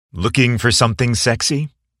Looking for something sexy?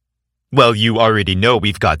 Well, you already know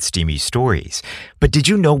we've got steamy stories, but did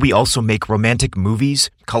you know we also make romantic movies,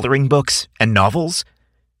 coloring books, and novels?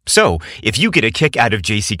 So, if you get a kick out of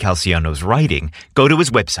JC Calciano's writing, go to his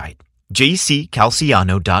website,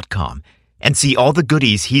 jccalciano.com, and see all the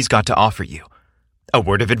goodies he's got to offer you. A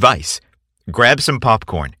word of advice: grab some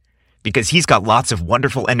popcorn, because he's got lots of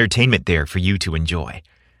wonderful entertainment there for you to enjoy.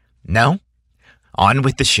 Now, on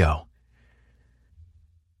with the show.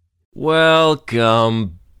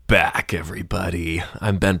 Welcome back, everybody.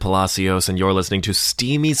 I'm Ben Palacios, and you're listening to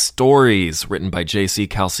Steamy Stories, written by J.C.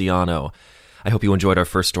 Calciano. I hope you enjoyed our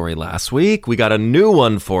first story last week. We got a new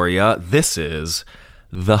one for you. This is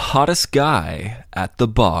The Hottest Guy at the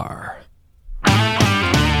Bar.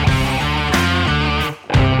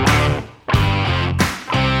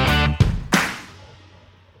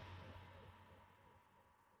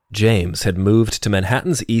 James had moved to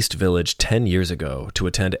Manhattan's East Village 10 years ago to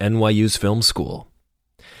attend NYU's film school.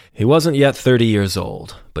 He wasn't yet 30 years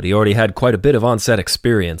old, but he already had quite a bit of on-set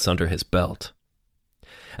experience under his belt.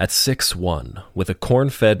 At 6'1", with a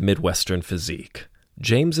corn-fed Midwestern physique,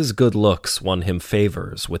 James's good looks won him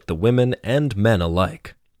favors with the women and men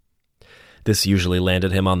alike. This usually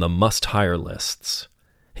landed him on the must-hire lists.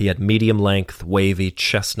 He had medium-length, wavy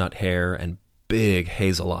chestnut hair and big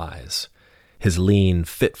hazel eyes. His lean,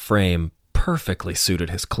 fit frame perfectly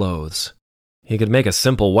suited his clothes. He could make a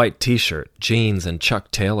simple white t-shirt, jeans, and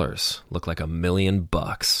Chuck Taylors look like $1 million.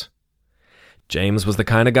 James was the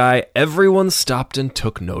kind of guy everyone stopped and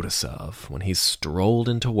took notice of when he strolled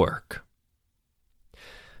into work.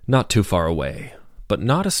 Not too far away, but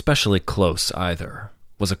not especially close either,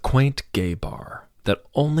 was a quaint gay bar that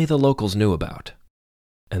only the locals knew about.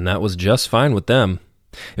 And that was just fine with them.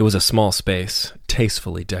 It was a small space,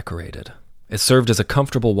 tastefully decorated. It served as a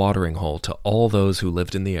comfortable watering hole to all those who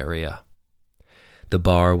lived in the area. The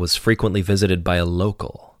bar was frequently visited by a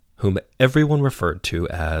local, whom everyone referred to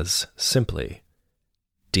as, simply,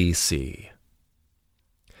 DC.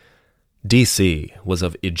 DC was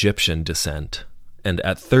of Egyptian descent, and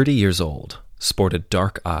at 30 years old, sported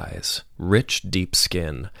dark eyes, rich, deep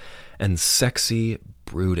skin, and sexy,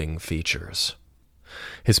 brooding features.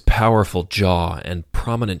 His powerful jaw and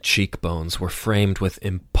prominent cheekbones were framed with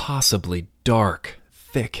impossibly dark,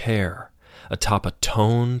 thick hair atop a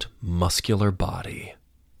toned, muscular body.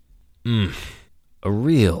 A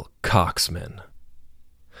real coxman.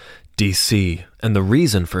 DC, and the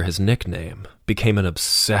reason for his nickname, became an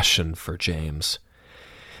obsession for James.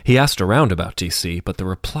 He asked around about DC, but the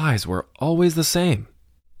replies were always the same.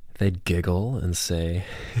 They'd giggle and say,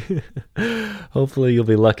 "Hopefully you'll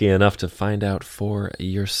be lucky enough to find out for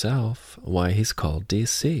yourself why he's called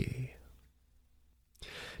DC."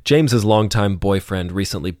 James's longtime boyfriend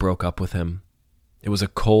recently broke up with him. It was a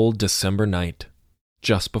cold December night,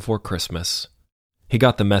 just before Christmas. He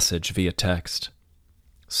got the message via text.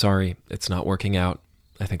 "Sorry, it's not working out.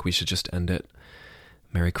 I think we should just end it.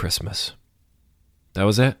 Merry Christmas." That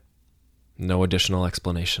was it. No additional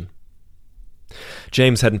explanation.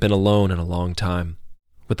 James hadn't been alone in a long time.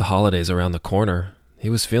 With the holidays around the corner, he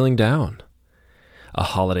was feeling down. A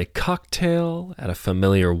holiday cocktail at a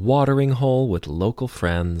familiar watering hole with local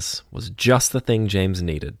friends was just the thing James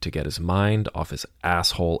needed to get his mind off his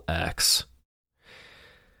asshole ex.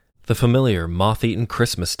 The familiar moth-eaten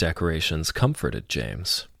Christmas decorations comforted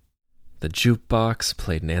James. The jukebox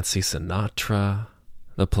played Nancy Sinatra.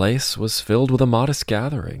 The place was filled with a modest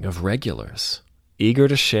gathering of regulars, eager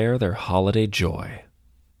to share their holiday joy.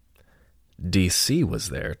 DC was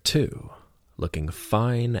there, too, looking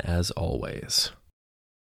fine as always.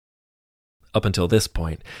 Up until this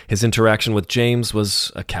point, his interaction with James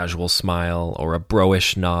was a casual smile or a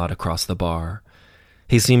bro-ish nod across the bar.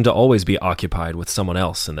 He seemed to always be occupied with someone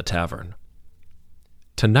else in the tavern.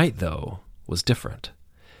 Tonight, though, was different.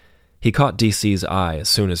 He caught DC's eye as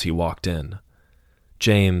soon as he walked in.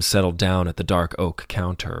 James settled down at the dark oak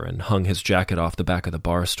counter and hung his jacket off the back of the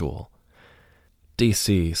bar stool.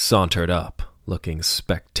 DC sauntered up, looking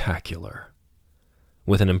spectacular.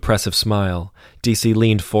 With an impressive smile, DC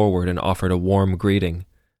leaned forward and offered a warm greeting.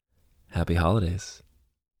 "Happy holidays.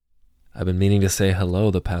 I've been meaning to say hello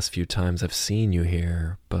the past few times I've seen you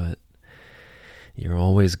here, but you're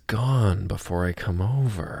always gone before I come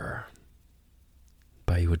over.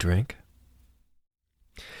 Buy you a drink?"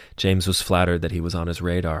 James was flattered that he was on his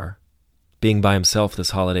radar. Being by himself this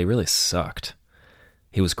holiday really sucked.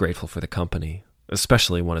 He was grateful for the company,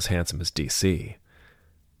 especially one as handsome as DC.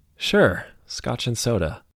 Sure, scotch and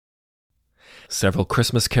soda. Several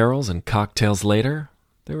Christmas carols and cocktails later,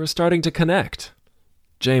 they were starting to connect.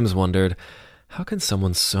 James wondered, how can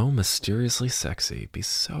someone so mysteriously sexy be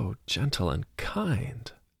so gentle and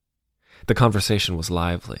kind? The conversation was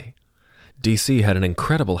lively. DC had an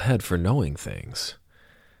incredible head for knowing things.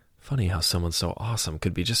 Funny how someone so awesome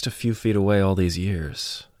could be just a few feet away all these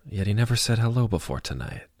years, yet he never said hello before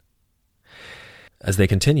tonight. As they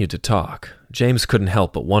continued to talk, James couldn't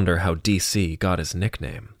help but wonder how DC got his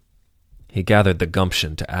nickname. He gathered the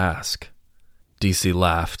gumption to ask. DC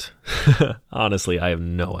laughed. Honestly, I have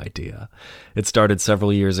no idea. It started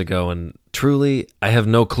several years ago, and truly, I have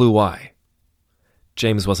no clue why.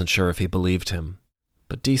 James wasn't sure if he believed him,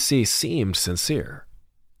 but DC seemed sincere.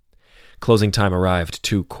 Closing time arrived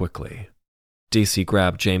too quickly. DC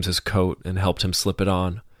grabbed James's coat and helped him slip it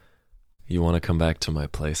on. "You want to come back to my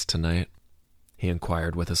place tonight?" he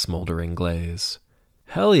inquired with a smoldering glaze.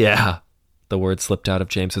 "Hell yeah!" The word slipped out of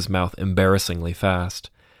James's mouth embarrassingly fast.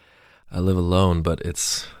 "I live alone, but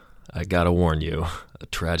I gotta warn you, a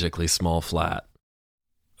tragically small flat."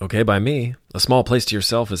 "Okay by me. A small place to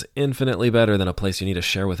yourself is infinitely better than a place you need to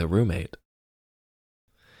share with a roommate."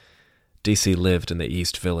 DC lived in the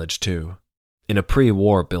East Village, too, in a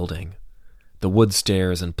pre-war building. The wood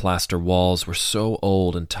stairs and plaster walls were so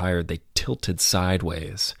old and tired they tilted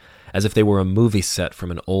sideways, as if they were a movie set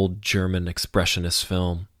from an old German expressionist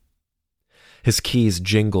film. His keys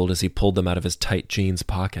jingled as he pulled them out of his tight jeans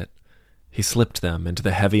pocket. He slipped them into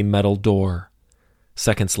the heavy metal door.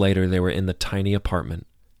 Seconds later, they were in the tiny apartment,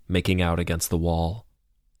 making out against the wall.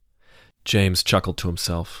 James chuckled to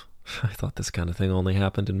himself. I thought this kind of thing only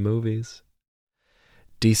happened in movies.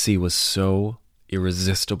 DC was so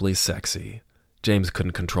irresistibly sexy. James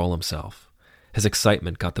couldn't control himself. His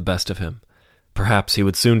excitement got the best of him. Perhaps he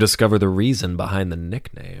would soon discover the reason behind the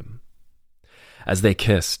nickname. As they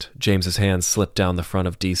kissed, James's hands slipped down the front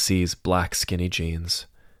of DC's black skinny jeans.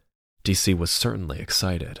 DC was certainly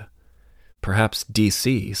excited. Perhaps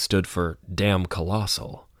DC stood for damn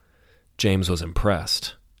colossal. James was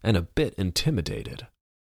impressed, and a bit intimidated.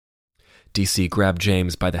 DC grabbed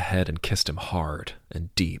James by the head and kissed him hard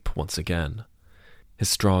and deep once again. His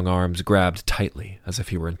strong arms grabbed tightly as if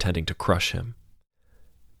he were intending to crush him.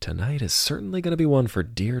 Tonight is certainly going to be one for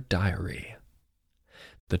Dear Diary.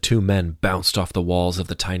 The two men bounced off the walls of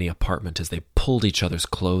the tiny apartment as they pulled each other's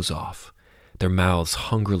clothes off, their mouths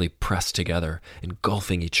hungrily pressed together,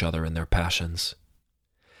 engulfing each other in their passions.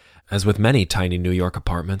 As with many tiny New York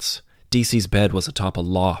apartments, DC's bed was atop a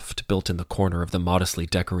loft built in the corner of the modestly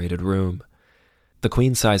decorated room. The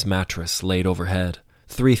queen-size mattress laid overhead,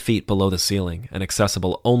 3 feet below the ceiling and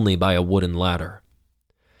accessible only by a wooden ladder.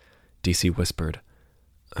 DC whispered,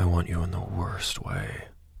 "I want you in the worst way.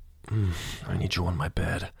 I need you on my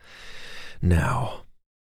bed. Now."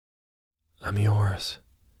 "I'm yours."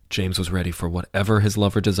 James was ready for whatever his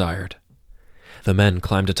lover desired. The men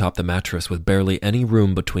climbed atop the mattress with barely any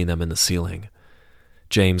room between them and the ceiling.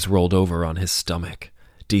 James rolled over on his stomach.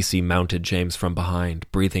 DC mounted James from behind,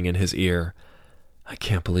 breathing in his ear. "I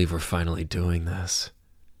can't believe we're finally doing this."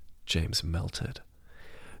 James melted.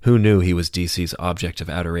 Who knew he was DC's object of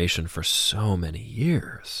adoration for so many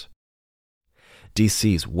years?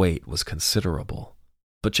 DC's weight was considerable,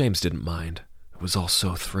 but James didn't mind. It was all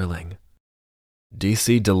so thrilling.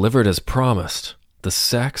 DC delivered as promised. The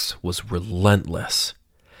sex was relentless.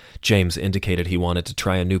 James indicated he wanted to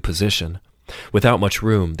try a new position. Without much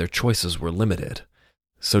room, their choices were limited.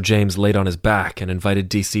 So James laid on his back and invited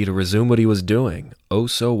DC to resume what he was doing, oh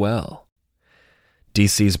so well.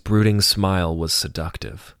 DC's brooding smile was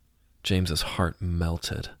seductive. James's heart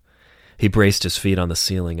melted. He braced his feet on the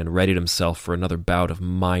ceiling and readied himself for another bout of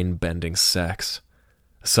mind-bending sex.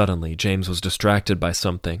 Suddenly, James was distracted by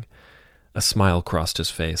something. A smile crossed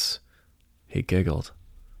his face. He giggled.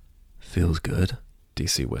 "Feels good?"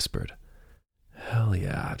 DC whispered. Hell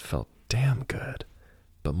yeah, it felt damn good.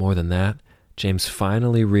 But more than that, James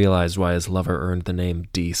finally realized why his lover earned the name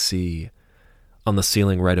DC. On the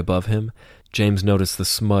ceiling right above him, James noticed the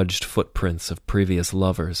smudged footprints of previous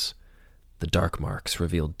lovers. The dark marks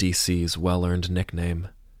revealed DC's well-earned nickname,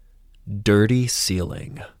 Dirty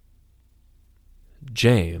Ceiling.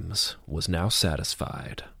 James was now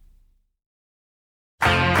satisfied.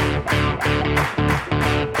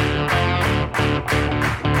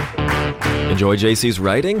 Enjoy JC's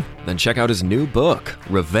writing? Then check out his new book,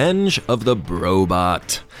 Revenge of the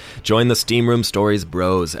Brobot. Join the Steam Room Stories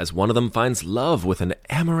bros as one of them finds love with an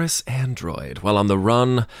amorous android while on the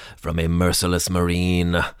run from a merciless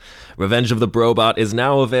marine. Revenge of the Brobot is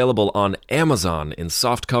now available on Amazon in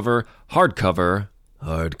softcover, hardcover,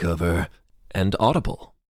 and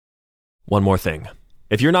Audible. One more thing.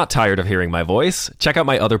 If you're not tired of hearing my voice, check out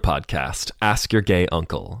my other podcast, Ask Your Gay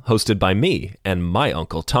Uncle, hosted by me and my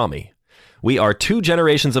uncle Tommy. We are 2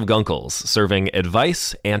 generations of gunkles, serving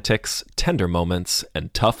advice, antics, tender moments,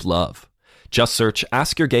 and tough love. Just search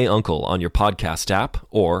Ask Your Gay Uncle on your podcast app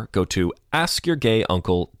or go to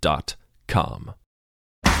askyourgayuncle.com.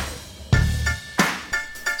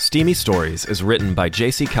 Steamy Stories is written by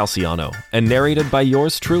JC Calciano and narrated by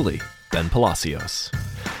yours truly, Ben Palacios.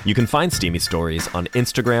 You can find Steamy Stories on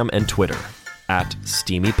Instagram and Twitter at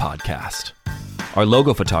Steamy Podcast. Our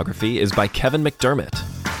logo photography is by Kevin McDermott.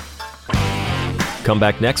 Come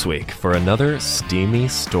back next week for another Steamy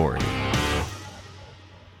Story.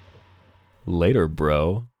 Later,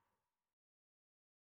 bro.